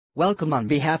Welcome on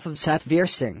behalf of Satvir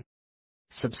Singh.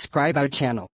 Subscribe our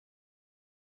channel.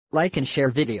 Like and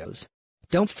share videos.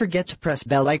 Don't forget to press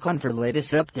bell icon for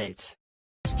latest updates.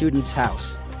 Student's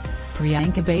House.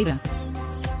 Priyanka Beta.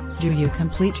 Do you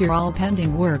complete your all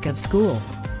pending work of school?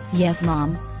 Yes,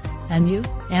 Mom. And you,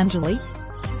 Anjali?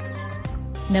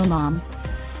 No, Mom.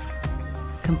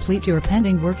 Complete your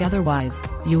pending work, otherwise,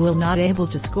 you will not able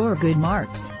to score good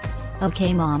marks.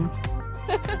 Okay, Mom.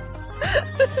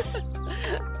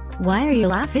 Why are you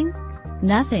laughing?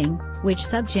 Nothing. Which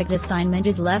subject assignment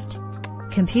is left?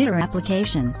 Computer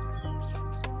application.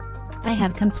 I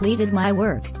have completed my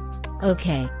work.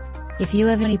 Okay. If you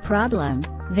have any problem,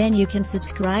 then you can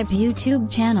subscribe to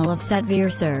YouTube channel of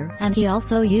Satvir Sir, and he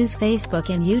also use Facebook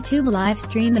and YouTube live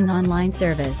streaming online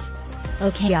service.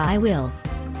 Okay, I will.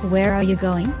 Where are you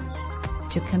going?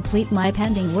 To complete my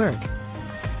pending work.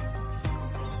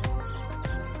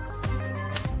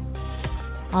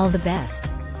 All the best.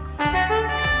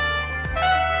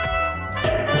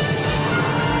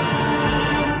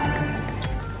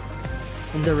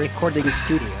 In the recording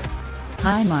studio.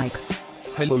 Hi, Mike.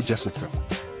 Hello, Jessica.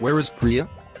 Where is Priya?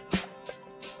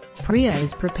 Priya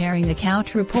is preparing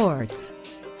account reports.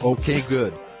 Okay,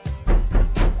 good.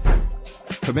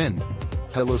 Come in.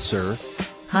 Hello, sir.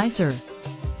 Hi, sir.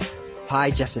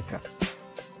 Hi, Jessica.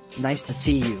 Nice to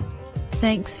see you.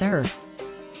 Thanks, sir.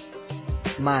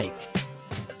 Mike.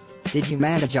 Did you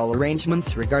manage all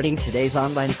arrangements regarding today's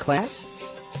online class?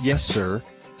 Yes, sir.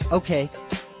 Okay.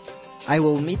 I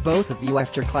will meet both of you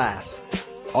after class.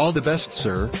 All the best,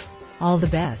 sir. All the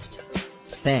best.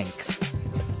 Thanks.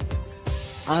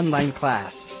 Online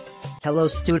class. Hello,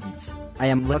 students. I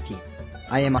am Lucky.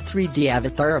 I am a 3D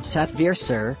avatar of Satvir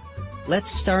Sir.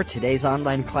 Let's start today's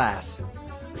online class.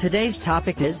 Today's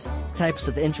topic is types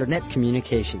of internet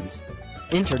communications.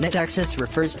 Internet access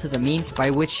refers to the means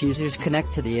by which users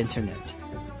connect to the internet.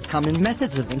 Common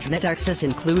methods of internet access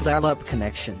include dial-up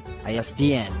connection,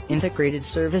 ISDN, integrated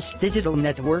service digital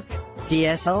network,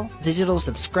 DSL, digital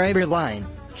subscriber line,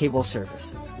 cable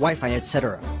service, Wi-Fi,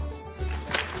 etc.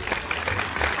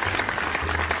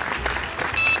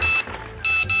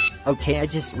 Okay, I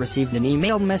just received an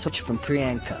email message from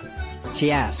Priyanka.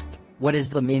 She asked, what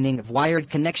is the meaning of wired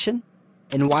connection?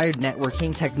 In wired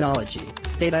networking technology,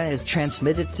 data is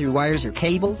transmitted through wires or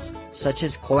cables, such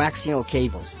as coaxial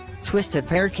cables, twisted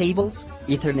pair cables,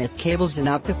 Ethernet cables, and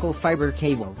optical fiber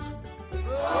cables.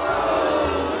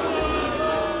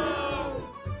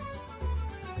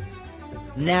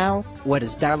 Now, what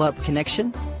is dial-up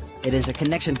connection? It is a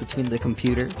connection between the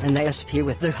computer and the ISP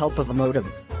with the help of a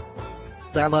modem.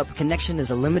 Dial-up connection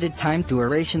is a limited time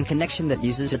duration connection that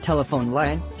uses a telephone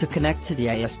line to connect to the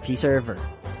ISP server.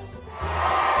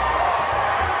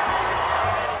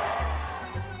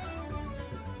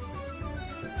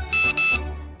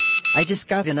 I just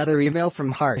got another email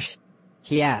from Harsh.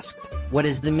 He asked, what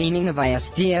is the meaning of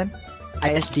ISDN?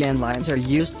 ISDN lines are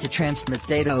used to transmit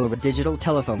data over digital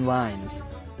telephone lines.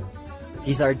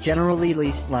 These are generally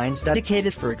leased lines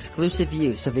dedicated for exclusive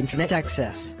use of internet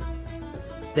access.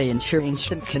 They ensure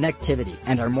instant connectivity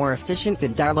and are more efficient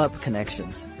than dial-up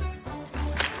connections.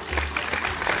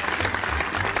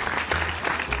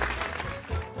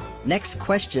 Next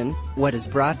question, what is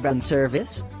broadband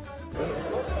service?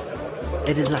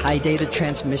 It is a high data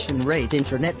transmission rate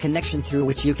internet connection through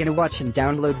which you can watch and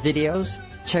download videos,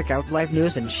 check out live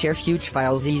news, and share huge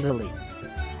files easily.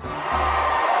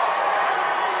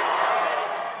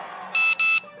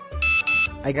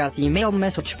 I got the email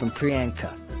message from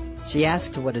Priyanka. She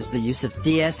asked what is the use of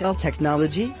DSL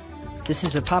technology? This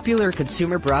is a popular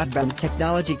consumer broadband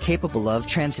technology capable of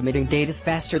transmitting data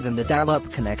faster than the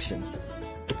dial-up connections.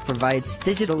 It provides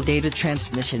digital data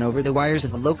transmission over the wires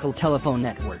of a local telephone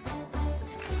network.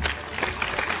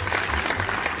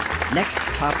 Next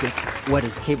topic, what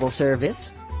is cable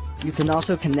service? You can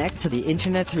also connect to the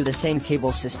internet through the same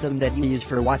cable system that you use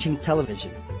for watching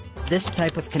television. This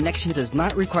type of connection does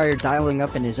not require dialing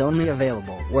up and is only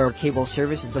available where cable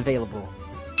service is available.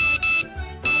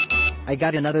 I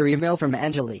got another email from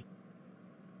Anjali.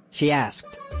 She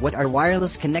asked, what are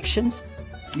wireless connections?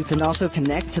 You can also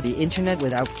connect to the internet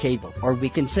without cable, or we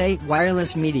can say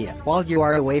wireless media, while you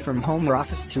are away from home or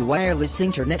office through wireless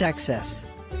internet access.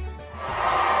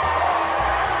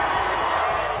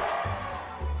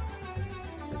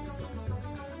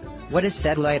 What is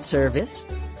satellite service?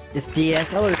 If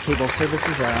DSL or cable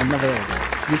services are unavailable,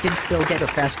 you can still get a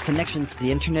fast connection to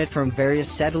the internet from various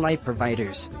satellite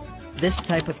providers. This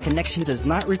type of connection does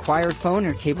not require phone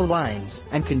or cable lines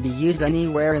and can be used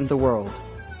anywhere in the world.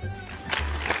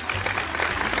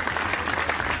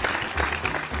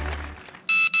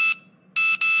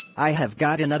 I have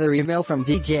got another email from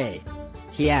VJ.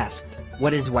 He asked,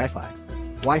 what is Wi-Fi?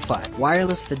 Wi-Fi,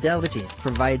 wireless fidelity,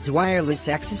 provides wireless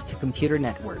access to computer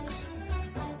networks.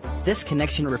 This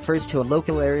connection refers to a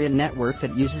local area network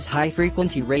that uses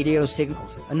high-frequency radio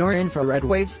signals and/or infrared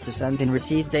waves to send and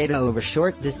receive data over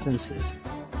short distances.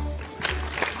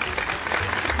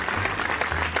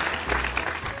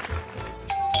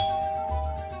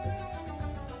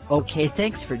 Okay,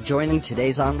 thanks for joining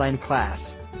today's online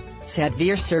class.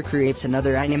 Satvir Sir creates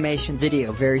another animation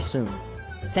video very soon.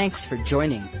 Thanks for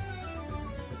joining.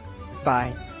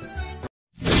 Bye.